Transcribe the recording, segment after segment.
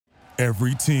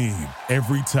Every team,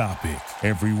 every topic,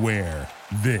 everywhere.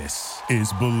 This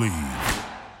is Believe.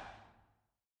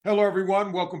 Hello,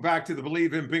 everyone. Welcome back to the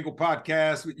Believe in Bengal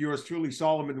podcast with yours truly,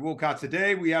 Solomon Wilcots.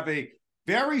 Today, we have a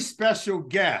very special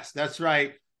guest. That's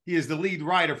right. He is the lead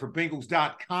writer for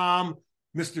Bengals.com,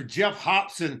 Mr. Geoff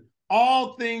Hobson.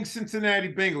 All things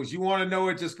Cincinnati Bengals. You want to know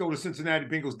it, just go to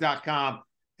CincinnatiBengals.com.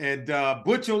 And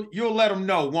Butch, you'll let them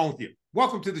know, won't you?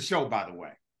 Welcome to the show, by the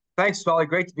way. Thanks, Solly.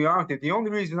 Great to be on with you. The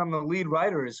only reason I'm the lead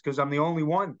writer is because I'm the only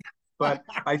one. But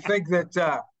I think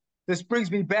that this brings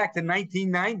me back to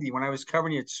 1990 when I was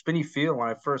covering you at Spinney Field when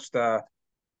I first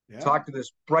talked to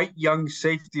this bright young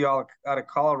safety out of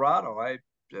Colorado. I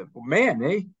didn't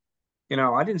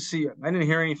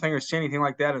hear anything or see anything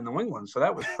like that in New England. So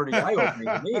that was pretty eye-opening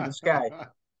to me.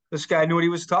 This guy knew what he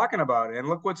was talking about. And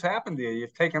look what's happened to you.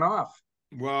 You've taken off.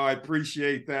 Well, I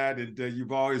appreciate that. And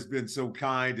you've always been so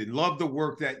kind and love the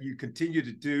work that you continue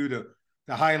to do to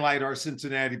highlight our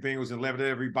Cincinnati Bengals and let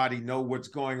everybody know what's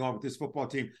going on with this football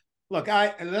team. Look,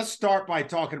 let's start by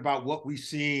talking about what we've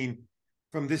seen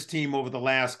from this team over the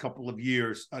last couple of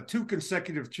years. 2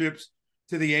 consecutive trips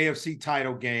to the AFC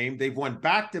title game. They've won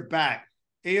back-to-back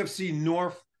AFC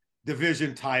North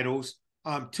division titles.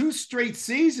 2 straight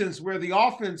seasons where the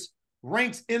offense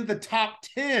ranks in the top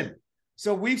 10.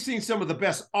 So we've seen some of the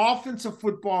best offensive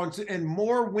football and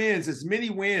more wins, as many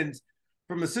wins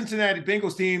from the Cincinnati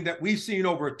Bengals team that we've seen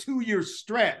over a 2-year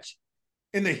stretch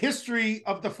in the history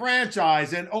of the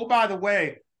franchise. And oh, by the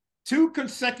way, 2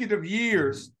 consecutive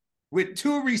years with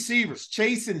 2 receivers,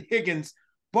 Chase and Higgins,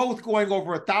 both going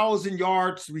over 1,000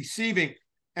 yards receiving.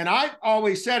 And I've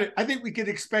always said it, I think we could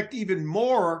expect even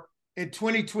more in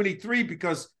 2023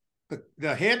 because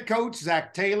the head coach,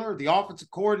 Zach Taylor, the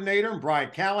offensive coordinator, and Brian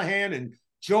Callahan, and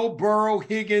Joe Burrow,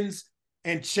 Higgins,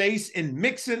 and Chase, and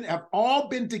Mixon have all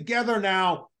been together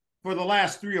now for the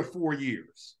last 3 or 4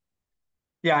 years.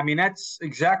 Yeah, I mean, that's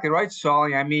exactly right,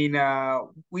 Solly. I mean,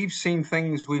 we've seen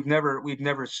things we've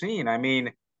never seen. I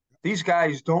mean, these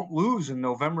guys don't lose in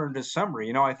November and December.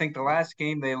 You know, I think the last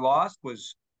game they lost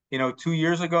was, 2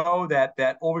 years ago,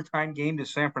 that overtime game to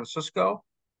San Francisco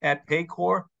at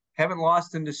Paycor. Haven't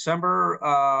lost in December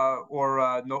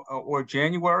or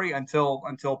January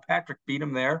until Patrick beat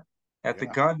him there at the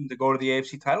gun to go to the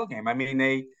AFC title game. I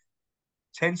mean,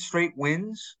 10 straight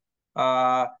wins.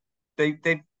 They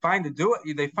find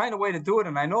a way to do it,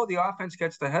 and I know the offense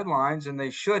gets the headlines, and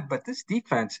they should. But this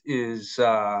defense is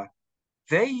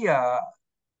they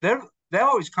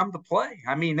always come to play.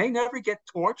 I mean, they never get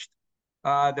torched.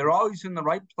 They're always in the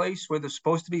right place where they're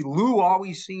supposed to be. Lou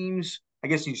always seems. I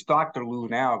guess he's Dr. Lou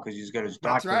now because he's got his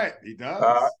doctor. That's right, he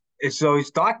does. So he's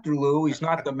Dr. Lou. He's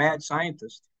not the mad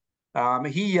scientist.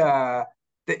 He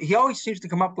always seems to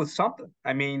come up with something.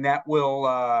 I mean, that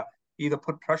will either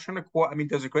put pressure on the quarterback. I mean,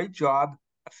 does a great job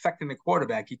affecting the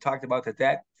quarterback. He talked about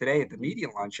that today at the media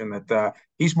luncheon, that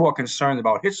he's more concerned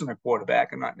about hitting the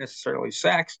quarterback and not necessarily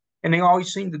sacks. And they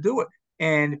always seem to do it.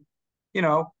 And,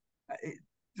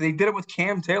 they did it with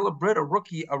Cam Taylor-Britt, a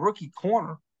rookie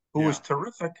corner who was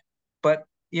terrific. But,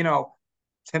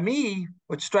 to me,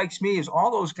 what strikes me is all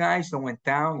those guys that went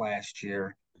down last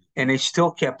year and they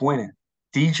still kept winning.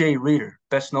 DJ Reader,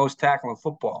 best nose tackle in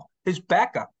football. His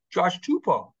backup, Josh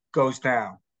Tupou, goes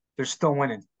down. They're still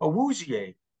winning.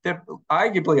 Awuzie, they're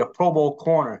arguably a Pro Bowl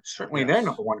corner, certainly their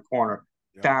number 1 corner,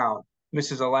 down,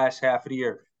 misses the last half of the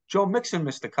year. Joe Mixon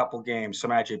missed a couple games.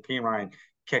 Samaje Perine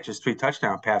catches 3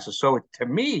 touchdown passes. So to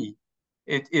me,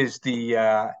 it is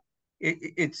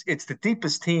it's the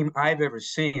deepest team I've ever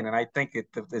seen, and I think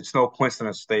it's no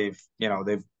coincidence they've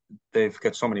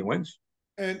got so many wins.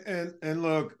 And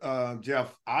look,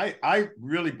 Geoff, I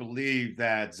really believe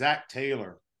that Zach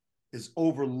Taylor is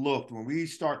overlooked when we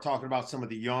start talking about some of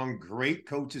the young, great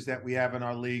coaches that we have in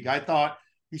our league. I thought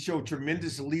he showed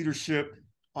tremendous leadership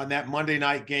on that Monday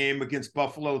night game against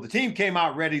Buffalo. The team came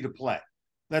out ready to play.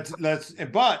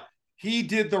 But he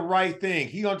did the right thing.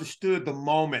 He understood the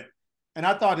moment. And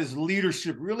I thought his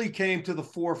leadership really came to the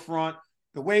forefront,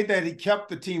 the way that he kept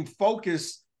the team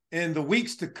focused in the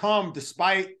weeks to come,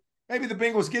 despite maybe the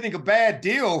Bengals getting a bad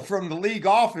deal from the league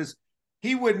office.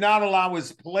 He would not allow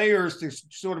his players to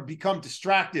sort of become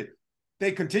distracted.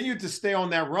 They continued to stay on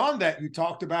that run that you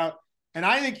talked about. And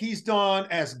I think he's done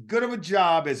as good of a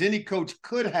job as any coach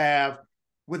could have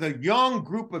with a young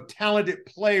group of talented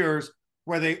players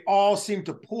where they all seem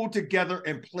to pull together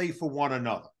and play for one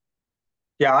another.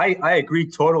 Yeah, I agree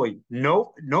totally.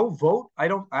 No vote. I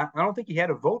don't think he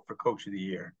had a vote for Coach of the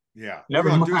Year. Yeah,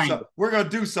 never mind. We're going to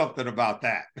do something about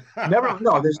that.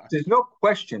 There's no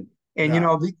question. And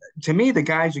to me, the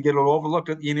guys who get a little overlooked,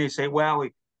 say, well,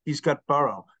 he's got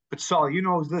Burrow. But Saul, you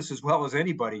know this as well as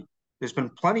anybody. there's been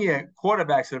plenty of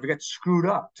quarterbacks that have got screwed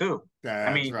up too. I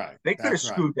That's mean, right. they could have That's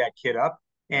right. screwed that kid up,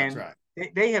 That's and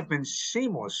right. they have been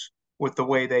seamless with the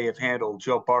way they have handled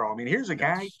Joe Burrow. I mean, here's a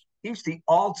guy, Yes. he's the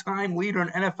all-time leader in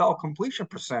NFL completion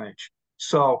percentage.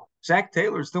 So Zach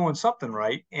Taylor's doing something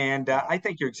right, and Yeah. I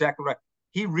think you're exactly right.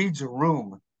 He reads a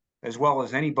room as well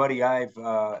as anybody I've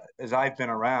been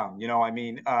around. I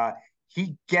mean,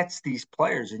 he gets these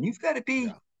players, and you've got to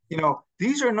be, Yeah.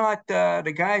 these are not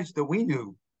the guys that we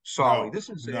knew, Solly.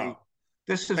 No. No.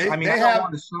 I mean, I They don't have,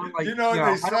 want to sound like, they I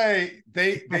don't. say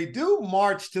they do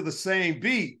march to the same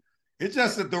beat. It's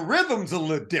just that the rhythm's a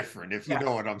little different, if you Yeah,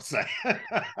 know what I'm saying.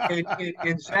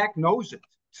 and Zach knows it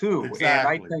too, and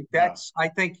Exactly. Yeah.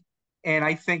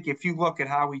 I think if you look at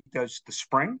how he does the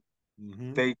spring,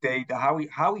 Mm-hmm.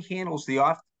 how he handles the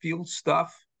off field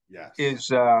stuff Yes.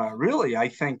 is really, I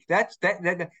think that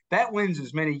wins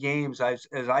as many games as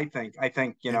I think.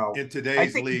 In I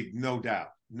today's think league, no doubt.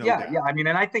 No yeah, doubt. I mean,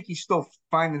 and I think he's still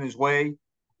finding his way.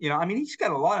 I mean, he's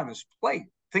got a lot on his plate,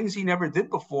 things he never did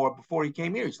before he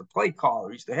came here. He's the play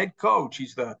caller, he's the head coach, he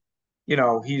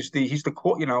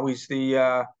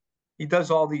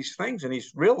does all these things, and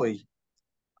he's really,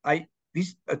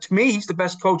 he's to me, he's the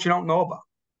best coach you don't know about.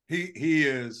 He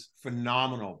is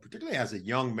phenomenal, particularly as a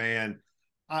young man.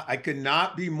 I could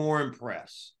not be more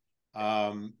impressed.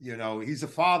 He's a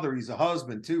father, he's a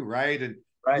husband too, right? And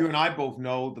Right. you and I both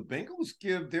know the Bengals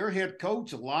give their head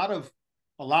coach a lot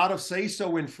of say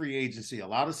so in free agency, a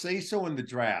lot of say so in the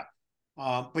draft.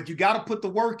 But you got to put the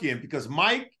work in, because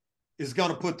Mike is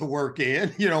going to put the work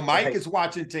in. Mike Right. is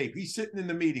watching tape. He's sitting in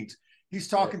the meetings. He's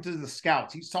talking to the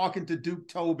scouts. He's talking to Duke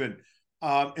Tobin.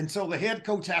 And so the head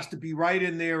coach has to be right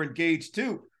in there engaged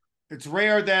too. It's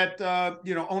rare that,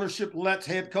 ownership lets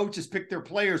head coaches pick their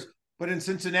players. But in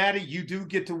Cincinnati, you do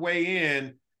get to weigh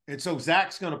in. And so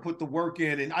Zach's going to put the work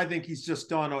in. And I think he's just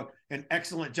done an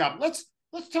excellent job. Let's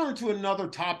turn to another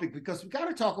topic, because we got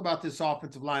to talk about this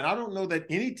offensive line. I don't know that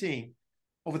any team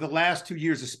over the last 2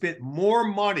 years has spent more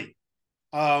money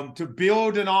to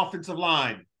build an offensive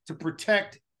line to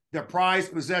protect their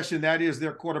prized possession, that is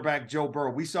their quarterback, Joe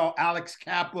Burrow. We saw Alex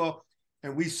Kappa,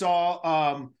 and we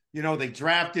saw, they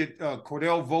drafted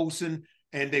Cordell Volson,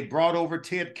 and they brought over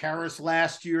Ted Karras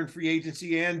last year in free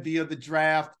agency and via the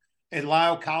draft, and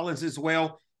Lyle Collins as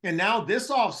well. And now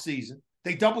this offseason,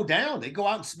 they double down. They go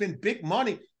out and spend big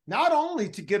money, not only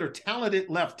to get a talented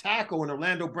left tackle in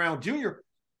Orlando Brown Jr.,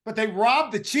 but they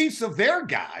robbed the Chiefs of their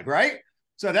guy, right?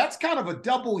 So that's kind of a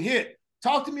double hit.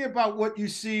 Talk to me about what you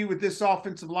see with this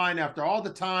offensive line after all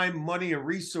the time, money, and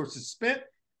resources spent.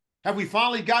 Have we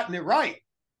finally gotten it right?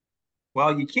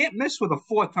 Well, you can't miss with a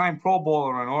four-time Pro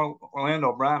Bowler in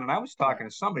Orlando Brown. And I was talking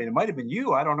to somebody, it might have been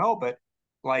you, I don't know, but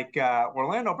like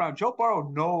Orlando Brown, Joe Burrow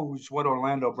knows what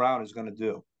Orlando Brown is going to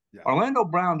do. Yeah. Orlando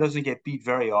Brown doesn't get beat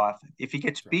very often. If he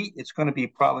gets beat, it's going to be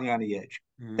probably on the edge.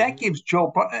 Mm-hmm.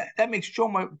 That makes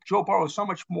Joe Burrow so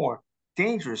much more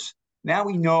dangerous. Now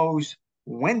he knows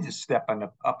when to step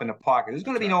up in the pocket. There's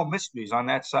going to be no mysteries on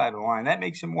that side of the line. That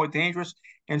makes him more dangerous.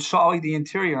 And Solly, the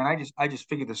interior, and I just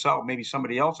figured this out. Maybe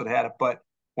somebody else had it, but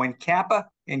when Kappa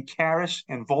and Karras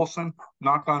and Volson,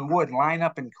 knock on wood, line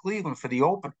up in Cleveland for the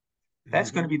opener,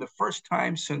 that's going to be the first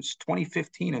time since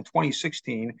 2015 and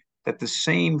 2016 that the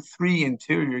same three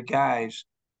interior guys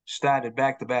started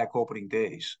back-to-back opening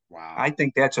days. Wow. I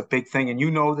think that's a big thing. And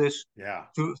you know this. Yeah.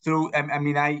 You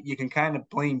can kind of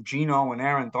blame Geno and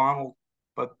Aaron Donald,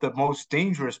 but the most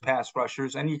dangerous pass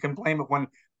rushers, and you can blame it when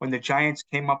the Giants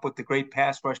came up with the great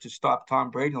pass rush to stop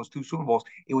Tom Brady in those 2 Super Bowls.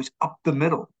 It was up the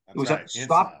middle. It was right.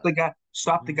 Stop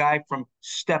the guy from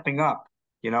stepping up,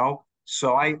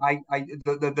 So I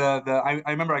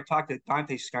remember I talked to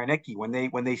Dante Scarnecchi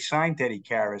when they signed Teddy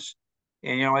Karras,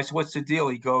 and I said, "What's the deal?"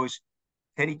 He goes,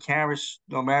 "Teddy Karras,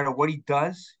 no matter what he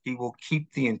does, he will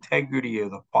keep the integrity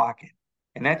of the pocket,"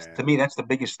 and to me, that's the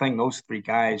biggest thing those three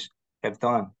guys have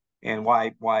done, and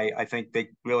why I think the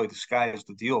sky is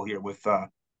the deal here with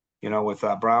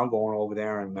Brown going over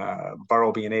there and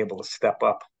Burrow being able to step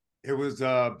up. It was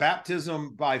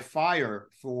baptism by fire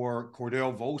for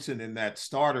Cordell Volson in that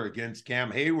starter against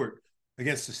Cam Hayward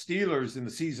against the Steelers in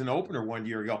the season opener 1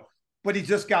 year ago. But he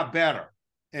just got better.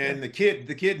 And the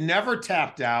kid never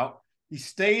tapped out. He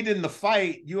stayed in the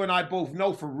fight. You and I both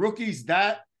know for rookies,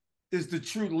 that is the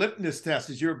true litmus test,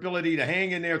 is your ability to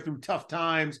hang in there through tough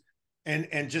times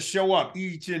and just show up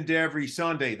each and every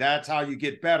Sunday. That's how you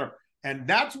get better. And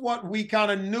that's what we kind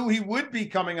of knew he would be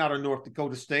coming out of North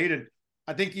Dakota State. And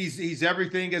I think he's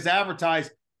everything as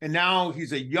advertised, and now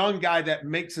he's a young guy that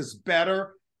makes us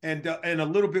better and a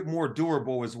little bit more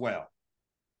durable as well.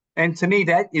 And to me,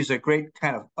 that is a great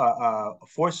kind of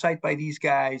foresight by these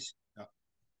guys. Yeah.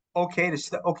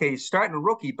 you're starting a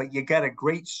rookie, but you got a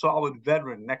great solid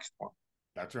veteran next to him.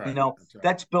 That's You right. know, That's right.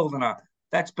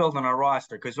 that's building a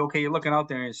roster because you're looking out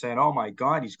there and you're saying, oh my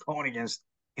God, he's going against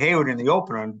Hayward in the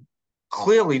opener, and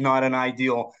clearly not an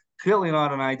ideal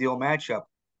matchup.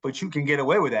 But you can get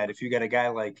away with that if you got a guy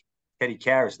like Eddie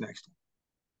Karras next to him.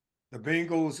 The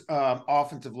Bengals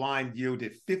offensive line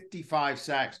yielded 55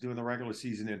 sacks during the regular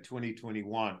season in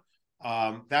 2021.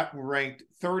 That ranked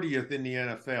 30th in the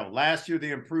NFL. Last year,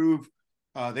 they improved.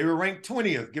 They were ranked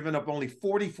 20th, giving up only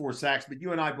 44 sacks. But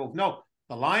you and I both know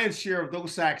the lion's share of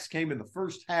those sacks came in the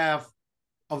first half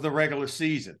of the regular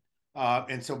season.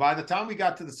 And so by the time we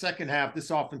got to the second half, this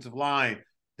offensive line,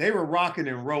 they were rocking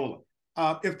and rolling.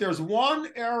 If there's one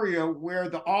area where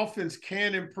the offense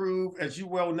can improve, as you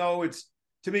well know,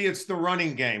 to me, it's the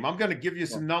running game. I'm going to give you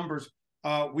some numbers.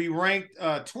 We ranked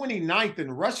 29th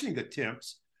in rushing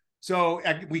attempts. So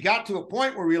we got to a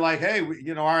point where we're like, hey,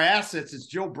 our assets is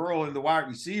Joe Burrow and the wide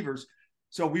receivers.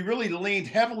 So we really leaned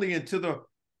heavily into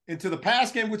the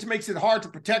pass game, which makes it hard to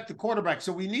protect the quarterback.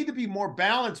 So we need to be more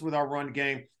balanced with our run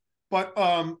game. But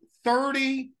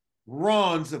 30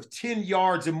 runs of 10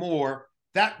 yards or more,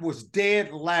 that was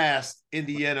dead last in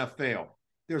the NFL.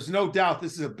 There's no doubt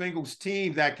this is a Bengals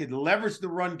team that could leverage the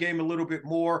run game a little bit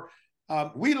more.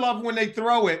 We love when they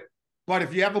throw it, but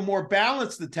if you have a more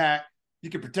balanced attack, you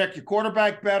can protect your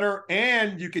quarterback better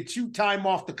and you can chew time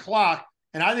off the clock.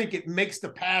 And I think it makes the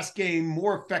pass game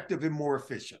more effective and more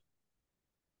efficient.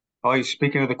 Oh, you're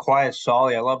speaking of the quiet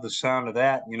Solly. I love the sound of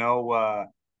that.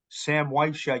 Sam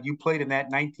Weish, you played in that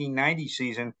 1990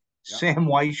 season. Yep. Sam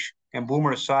Weish and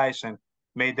Boomer Esiason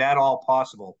made that all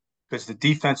possible because the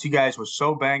defense, you guys were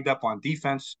so banged up on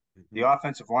defense. Mm-hmm. The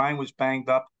offensive line was banged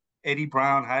up. Eddie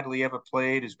Brown hardly ever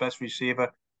played, his best receiver.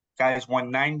 Guys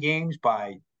won 9 games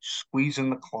by squeezing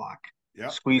the clock.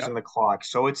 The clock.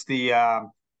 So it's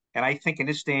and I think in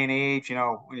this day and age,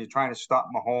 when you're trying to stop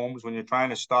Mahomes, when you're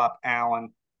trying to stop Allen,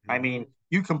 mm-hmm. I mean,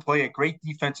 you can play a great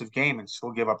defensive game and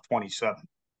still give up 27,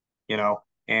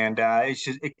 and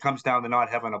it comes down to not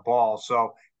having a ball.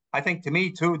 So I think to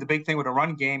me too, the big thing with a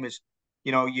run game is,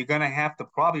 you're going to have to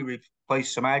probably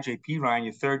replace Samaje Perine,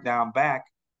 your third down back.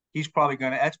 That's probably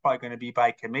going to be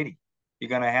by committee. You're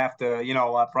going to have to,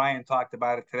 Brian talked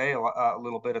about it today a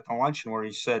little bit at the luncheon where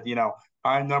he said,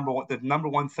 the number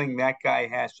one thing that guy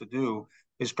has to do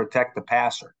is protect the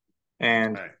passer.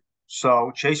 And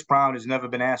so Chase Brown has never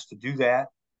been asked to do that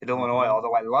at Illinois,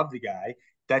 although I love the guy.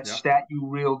 That stat you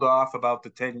reeled off about the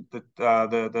 30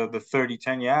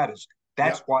 10-yarders,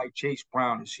 that's why Chase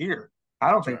Brown is here. I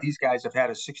don't think these guys have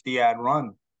had a 60-yard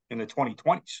run in the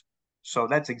 2020s. So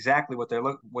that's exactly what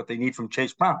they need from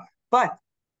Chase Brown. But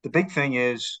the big thing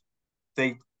is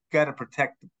they got to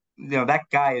protect, that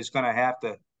guy is going to have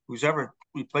to, who's ever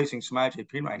replacing Samaje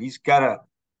Perine,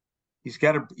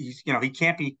 he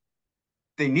can't be,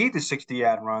 they need the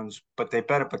 60-yard runs, but they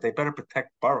better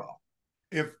protect Burrow.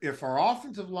 If our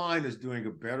offensive line is doing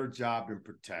a better job in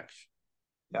protection,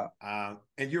 and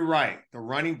you're right, the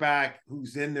running back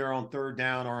who's in there on third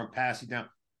down or on passing down,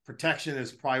 protection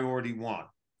is priority one.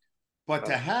 But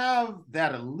to have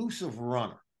that elusive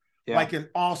runner, like an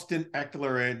Austin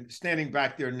Eckler and standing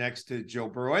back there next to Joe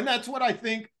Burrow, and that's what I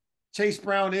think Chase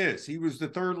Brown is. He was the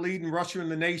third leading rusher in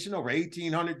the nation, over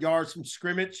 1,800 yards from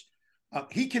scrimmage.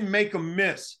 He can make a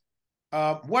miss.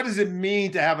 What does it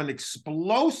mean to have an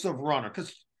explosive runner?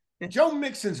 Because Joe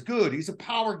Mixon's good. He's a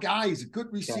power guy. He's a good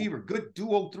receiver, good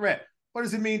duo threat. What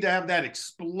does it mean to have that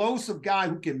explosive guy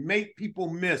who can make people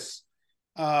miss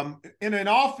in an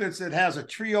offense that has a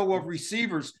trio of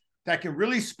receivers that can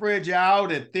really spread you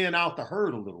out and thin out the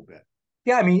herd a little bit?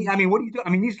 Yeah, I mean, what do you do? I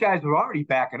mean, these guys are already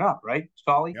backing up, right,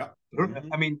 Solly? Yeah. Mm-hmm.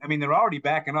 I mean, they're already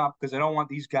backing up because they don't want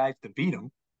these guys to beat them.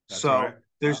 That's so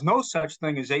there's no such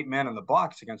thing as 8 men in the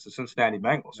box against the Cincinnati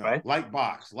Bengals, right? Light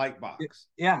box.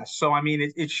 Yeah. So I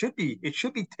mean, it should be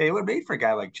tailor made for a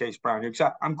guy like Chase Brown.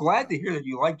 I'm glad to hear that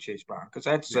you like Chase Brown because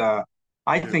that's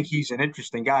I think he's an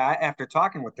interesting guy. After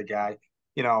talking with the guy,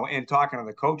 and talking to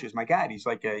the coaches, my God, he's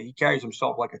like he carries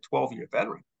himself like a 12-year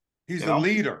veteran. He's a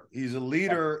leader. He's a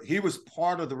leader. Yeah. He was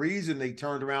part of the reason they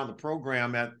turned around the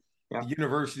program at the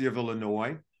University of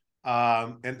Illinois.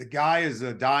 And the guy is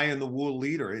a die-in-the-wool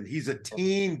leader, and he's a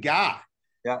team guy.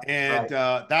 Yeah, and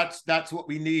that's what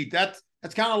we need. That's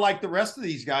kind of like the rest of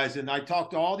these guys. And I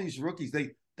talked to all these rookies.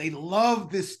 They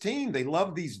love this team. They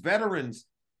love these veterans.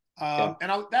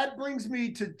 That brings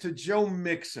me to Joe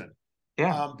Mixon.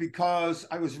 Yeah. Because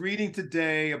I was reading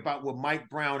today about what Mike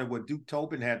Brown and what Duke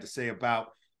Tobin had to say about.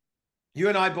 You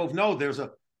and I both know there's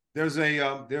a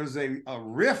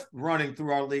rift running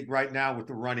through our league right now with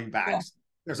the running backs.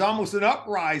 there's almost an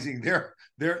uprising.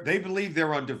 They believe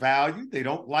they're undervalued. They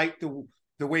don't like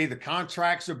the way the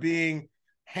contracts are being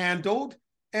handled.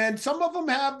 And some of them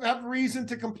have reason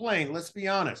to complain, let's be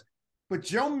honest. But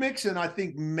Joe Mixon, I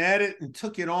think, met it and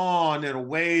took it on in a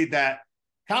way that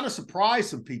kind of surprised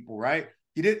some people, right?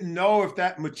 You didn't know if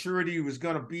that maturity was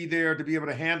going to be there to be able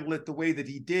to handle it the way that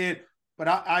he did. But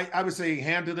I would say he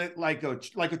handled it like a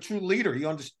true leader.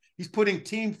 He's putting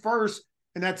team first,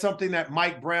 and that's something that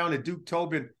Mike Brown and Duke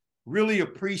Tobin really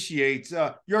appreciates.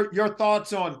 Your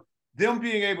thoughts on them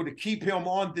being able to keep him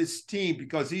on this team,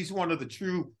 because he's one of the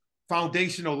true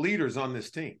foundational leaders on this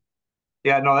team.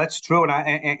 Yeah, no, that's true.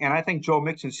 And I think Joe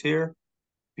Mixon's here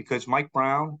because Mike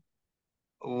Brown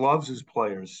loves his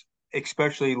players,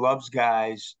 especially loves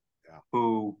guys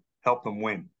who help them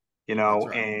win, That's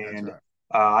right. And That's right.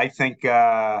 I think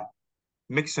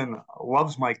Mixon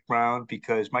loves Mike Brown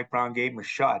because Mike Brown gave him a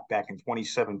shot back in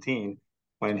 2017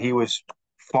 when he was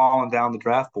falling down the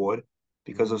draft board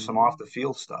because of some off the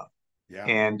field stuff. Yeah.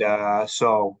 And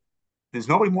so there's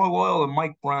nobody more loyal than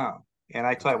Mike Brown. And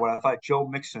I tell you what, I thought Joe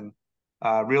Mixon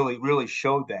really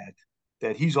showed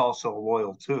that he's also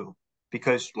loyal too.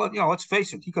 Because let's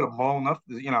face it, he could have blown up.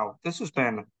 This has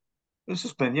been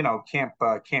Camp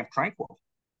Tranquil,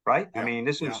 right? Yeah. I mean,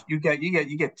 this is you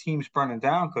get teams burning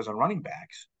down because of running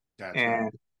backs. That's and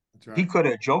right. That's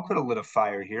right. Joe could have lit a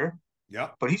fire here.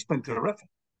 Yeah. But he's been terrific.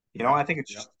 I think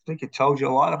it tells you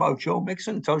a lot about Joe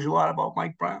Mixon. It tells you a lot about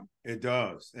Mike Brown. It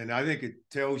does. And I think it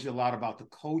tells you a lot about the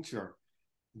culture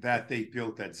that they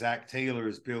built, that Zach Taylor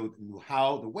has built, and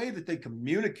the way that they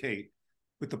communicate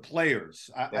with the players.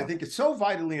 I think it's so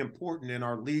vitally important in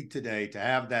our league today to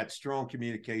have that strong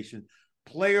communication.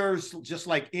 Players, just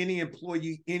like any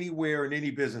employee anywhere in any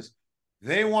business,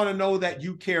 they want to know that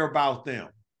you care about them.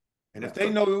 And if they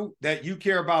know that you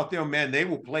care about them, man, they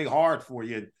will play hard for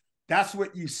you. That's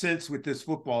what you sense with this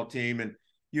football team, and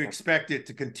you expect it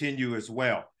to continue as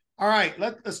well. All right,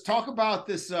 let's talk about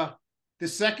this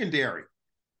secondary,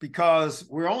 because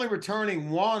we're only returning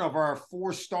one of our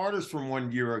 4 starters from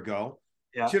 1 year ago,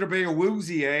 Chidobe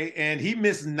Awuzie, and he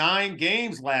missed 9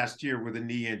 games last year with a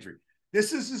knee injury.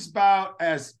 This is about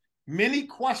as many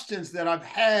questions that I've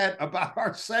had about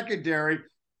our secondary.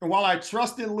 And while I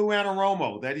trust in Lou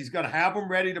Anarumo that he's going to have them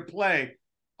ready to play,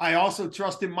 I also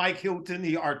trust in Mike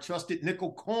Hilton, our trusted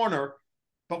nickel corner.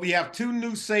 But we have 2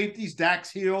 new safeties,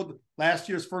 Dax Hill, last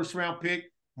year's first-round pick,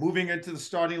 moving into the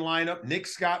starting lineup. Nick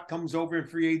Scott comes over in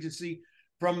free agency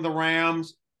from the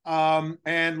Rams.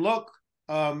 And look,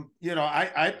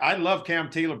 I love Cam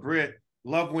Taylor-Britt.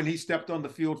 Love when he stepped on the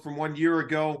field from 1 year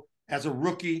ago as a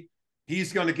rookie.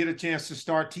 He's going to get a chance to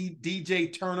start.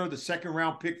 DJ Turner, the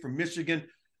second-round pick from Michigan.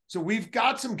 So we've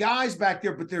got some guys back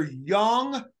there, but they're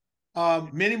young.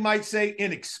 Many might say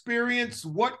inexperienced.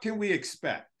 What can we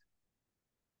expect?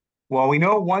 Well, we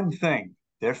know one thing.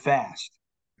 They're fast.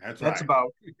 That's right.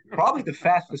 About probably the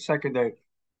fastest secondary.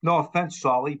 No offense,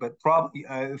 Solly, but probably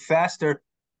faster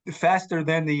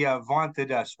than the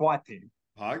vaunted SWAT team.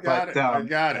 I got it.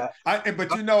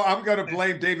 I'm going to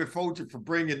blame David Folger for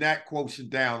bringing that quotient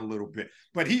down a little bit.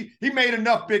 But he made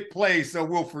enough big plays, so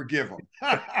we'll forgive him.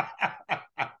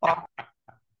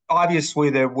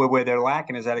 Obviously, where they're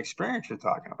lacking is that experience you're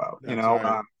talking about. That's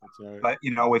right.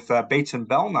 But with Bates and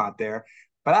Bell not there.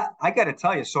 But I got to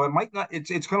tell you, so it might not.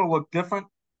 It's going to look different.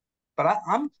 But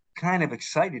I'm kind of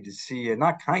excited to see.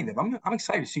 Not kind of. I'm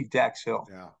excited to see Dax Hill.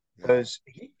 Because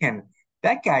he can.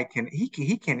 That guy can. He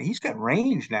can. He's got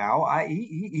range now.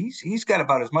 He's got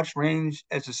about as much range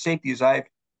as a safety as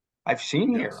I've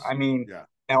seen here. I mean,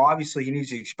 now obviously he needs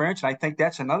the experience, and I think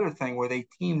that's another thing where they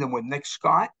teamed him with Nick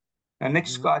Scott. Now Nick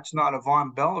Scott's not a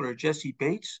Von Bell or a Jesse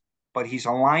Bates, but he's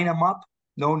a line him up,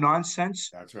 no nonsense.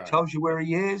 That's right. Tells you where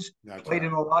he is. Played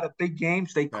in a lot of big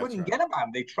games. They couldn't get him out.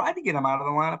 They tried to get him out of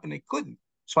the lineup, and they couldn't.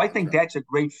 So I think that's a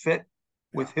great fit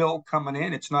with Hill coming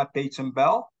in. It's not Bates and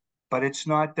Bell. But it's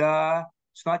not to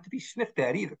be sniffed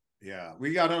at either. Yeah,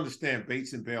 we got to understand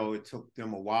Bates and Bell, it took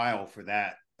them a while for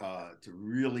that to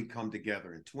really come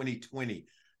together. In 2020,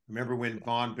 remember when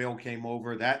Von Bell came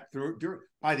over?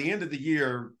 By the end of the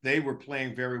year, they were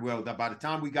playing very well. By the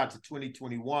time we got to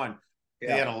 2021, they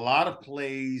had a lot of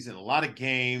plays and a lot of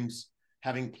games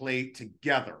having played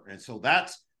together. And so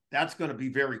that's going to be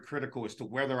very critical as to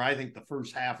whether I think the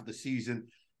first half of the season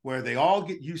 – where they all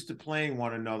get used to playing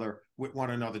with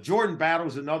one another. Jordan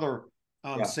Battle's another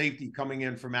safety coming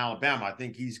in from Alabama. I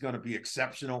think he's going to be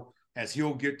exceptional as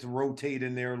he'll get to rotate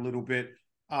in there a little bit.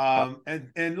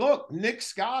 And look, Nick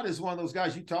Scott is one of those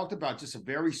guys you talked about, just a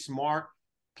very smart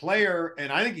player,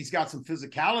 and I think he's got some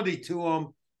physicality to him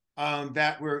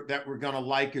that we're going to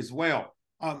like as well.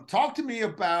 Talk to me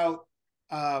about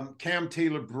Cam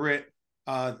Taylor-Britt,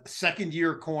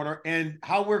 second-year corner, and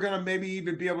how we're going to maybe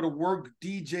even be able to work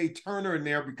DJ Turner in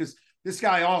there, because this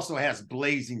guy also has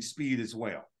blazing speed as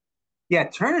well. Yeah,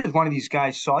 Turner is one of these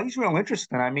guys, so he's real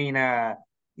interesting. I mean,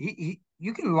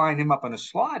 you can line him up in a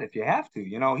slot if you have to.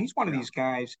 He's one of these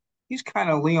guys. He's kind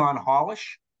of Leon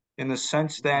Hollish in the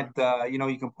sense that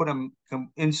you can put him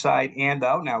inside and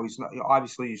out. Now he's not,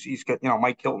 obviously he's got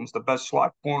Mike Hilton's the best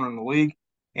slot corner in the league,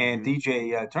 and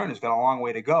DJ Turner's got a long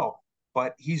way to go.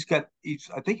 But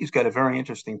I think he's got a very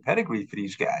interesting pedigree for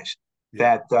these guys.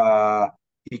 That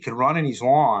he can run and he's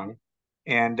long,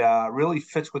 and really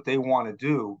fits what they want to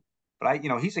do. But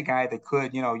he's a guy that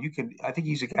could, I think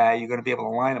he's a guy you're going to be able to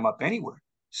line him up anywhere.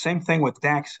 Same thing with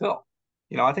Dax Hill.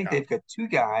 I think they've got two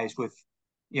guys with,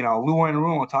 Lou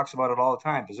Anarumo talks about it all the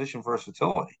time, position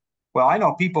versatility. Well, I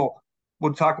know people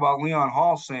would talk about Leon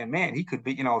Hall saying, man, he could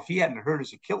be, if he hadn't hurt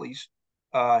his Achilles,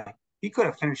 he could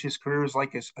have finished his career as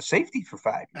like a safety for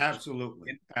 5 years.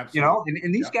 Absolutely.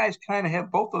 And these guys kind of have,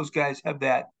 both those guys have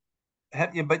that.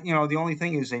 But, the only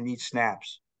thing is they need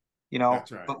snaps,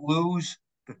 That's right. But Lou's,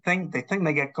 the thing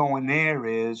they get going there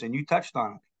is, and you touched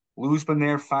on it, Lou's been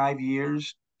there 5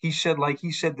 years. He said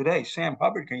today, Sam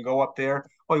Hubbard can go up there.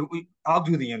 I'll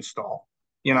do the install.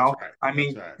 Right. I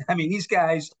mean, these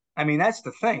guys. I mean, that's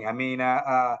the thing. I mean,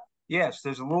 yes,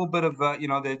 there's a little bit of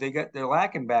they're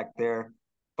lacking back there,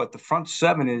 but the front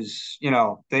seven is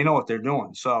they know what they're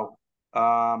doing. So,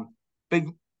 big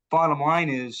bottom line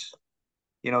is,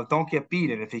 don't get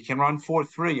beat. And if you can run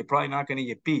 4.3, you're probably not going to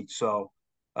get beat. So.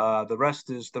 The rest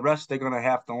they're going to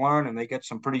have to learn, and they get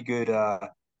some pretty good.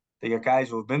 They got guys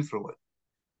who have been through it.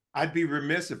 I'd be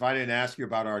remiss if I didn't ask you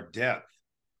about our depth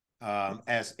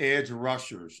as edge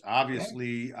rushers.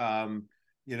 Obviously, Trey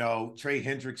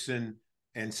Hendrickson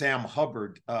and Sam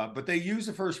Hubbard, but they used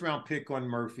a first-round pick on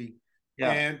Murphy.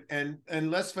 Yeah. And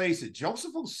let's face it,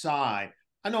 Joseph Ossai.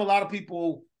 I know a lot of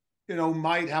people,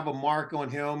 might have a mark on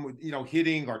him,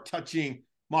 hitting or touching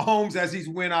Mahomes as he's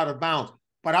went out of bounds.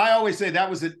 But I always say that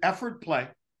was an effort play.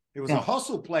 It was a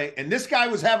hustle play. And this guy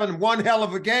was having one hell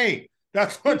of a game.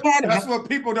 That's what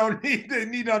people don't need. They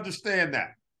need to understand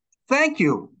that. Thank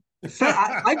you.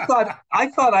 I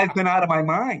thought I've been out of my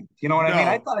mind. You know what I mean?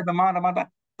 I thought I've been out of my mind.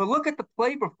 But look at the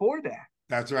play before that.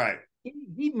 That's right.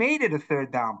 He made it a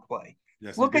third down play.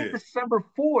 Yes, look at December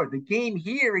 4, the game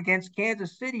here against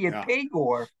Kansas City at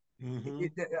Pagor. Mm-hmm.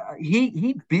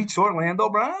 He beats Orlando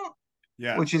Brown.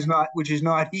 Yeah, which is not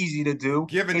easy to do.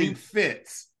 Giving him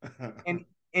fits. but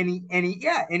he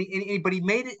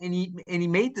made it, and he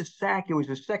made the sack. It was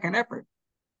a second effort.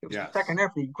 The second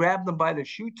effort. He grabbed them by the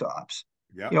shoe tops.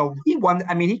 Yeah. He won.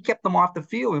 I mean, he kept them off the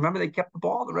field. Remember, they kept the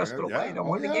ball the rest of the way to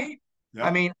win the game. Yeah.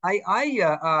 I mean,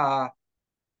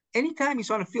 anytime he's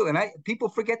on the field, and people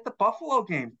forget the Buffalo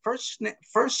game. First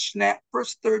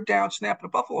third down snap of the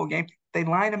Buffalo game. They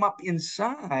line him up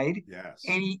inside,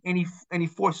 and he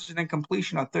forces an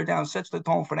incompletion on third down, sets the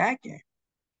tone for that game.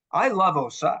 I love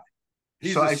Ossai.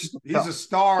 He's a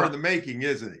star in the making,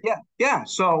 isn't he? Yeah.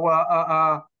 So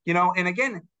and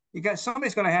again,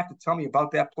 somebody's going to have to tell me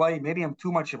about that play. Maybe I'm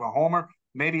too much of a homer.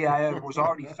 Maybe I was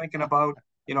already thinking about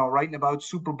writing about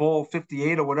Super Bowl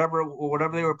 58 or whatever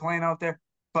they were playing out there.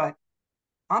 But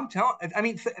I'm telling, I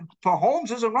mean, for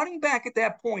Holmes as a running back at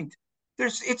that point,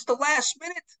 it's the last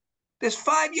minute. There's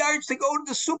 5 yards to go to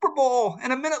the Super Bowl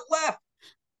and a minute left.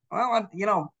 Well, he hit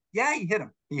him. He hit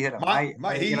him. He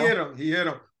hit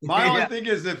him. My only thing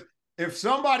is if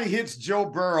somebody hits Joe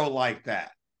Burrow like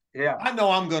that, I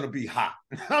know I'm going to be hot.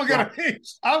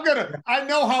 I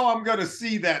know how I'm going to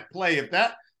see that play. If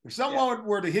someone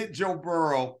were to hit Joe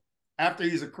Burrow after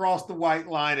he's across the white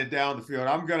line and down the field,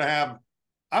 I'm going to have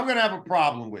a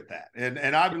problem with that.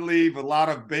 And I believe a lot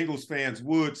of Bengals fans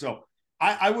would. So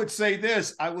I would say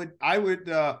this. I would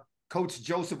Coach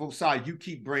Joseph Ossai, you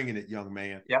keep bringing it, young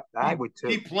man. Yep, I would too.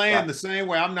 Keep playing the same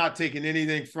way. I'm not taking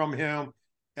anything from him.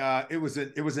 It was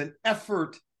an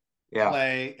effort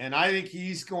play, and I think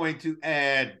he's going to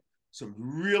add some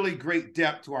really great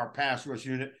depth to our pass rush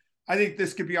unit. I think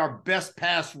this could be our best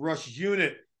pass rush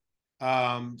unit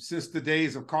since the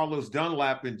days of Carlos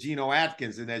Dunlap and Geno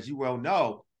Atkins. And as you well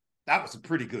know, that was a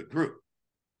pretty good group.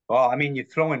 Well, I mean, you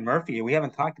throw in Murphy. We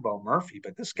haven't talked about Murphy,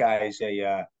 but this guy's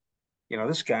legit.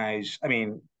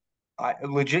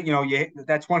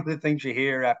 That's one of the things you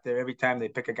hear after every time they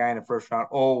pick a guy in the first round.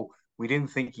 Oh, we didn't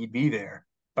think he'd be there,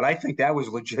 but I think that was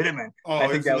legitimate. I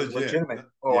think that was legitimate.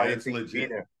 Oh, I didn't think he'd be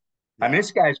there. Yeah. I mean,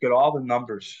 this guy's got all the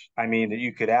numbers. I mean, that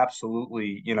you could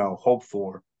absolutely, hope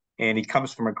for. And he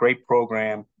comes from a great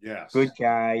program. Yes. Good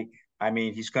guy. I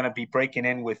mean, he's going to be breaking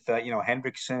in with,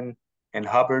 Hendrickson and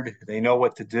Hubbard. They know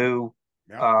what to do.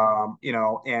 Yeah.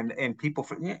 And people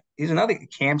he's another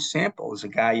Cam Sample is a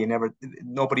guy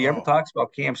nobody ever talks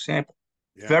about. Cam Sample,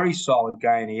 very solid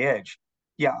guy in the edge.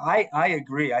 Yeah, I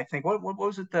agree. I think what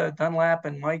was it, the Dunlap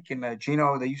and Mike and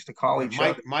Gino, they used to call each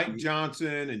other Mike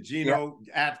Johnson and Gino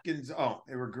Atkins. Oh,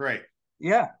 they were great.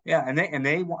 Yeah, and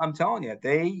they I'm telling you,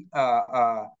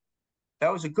 that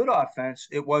was a good offense.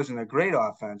 It wasn't a great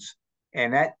offense,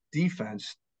 and that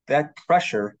defense, that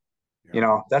pressure.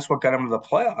 That's what got them to the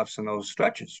playoffs in those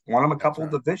stretches. Won them a couple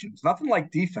of divisions. Nothing like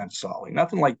defense, Solly.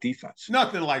 Nothing like defense.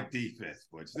 Nothing like defense,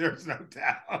 Butch. There's no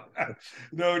doubt.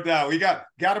 No doubt. We got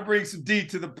to bring some D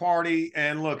to the party.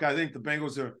 And look, I think the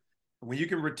Bengals are, when you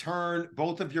can return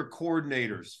both of your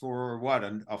coordinators for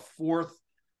a fourth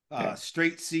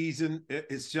straight season,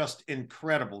 it's just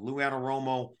incredible. Lou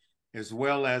Anarumo as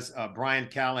well as Brian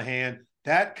Callahan.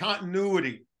 That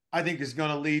continuity, I think, is going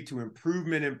to lead to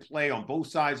improvement in play on both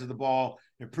sides of the ball,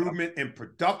 improvement in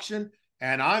production,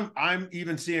 and I'm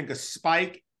even seeing a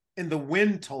spike in the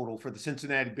win total for the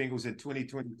Cincinnati Bengals in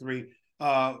 2023.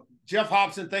 Geoff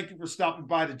Hobson, thank you for stopping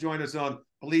by to join us on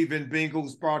Believe in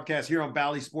Bengals broadcast here on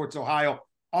Bally Sports Ohio.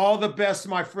 All the best,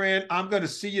 my friend. I'm going to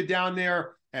see you down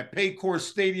there at Paycor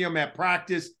Stadium at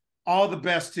practice. All the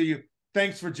best to you.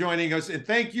 Thanks for joining us, and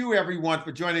thank you, everyone,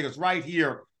 for joining us right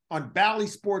here on Bally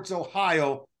Sports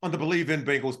Ohio on the Believe in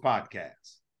Bengals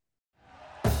podcast.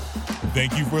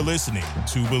 Thank you for listening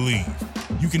to Believe.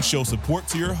 You can show support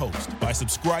to your host by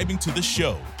subscribing to the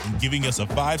show and giving us a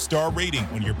 5-star rating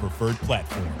on your preferred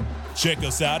platform. Check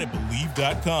us out at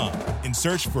Believe.com and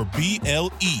search for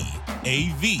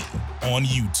BLEAV on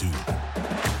YouTube.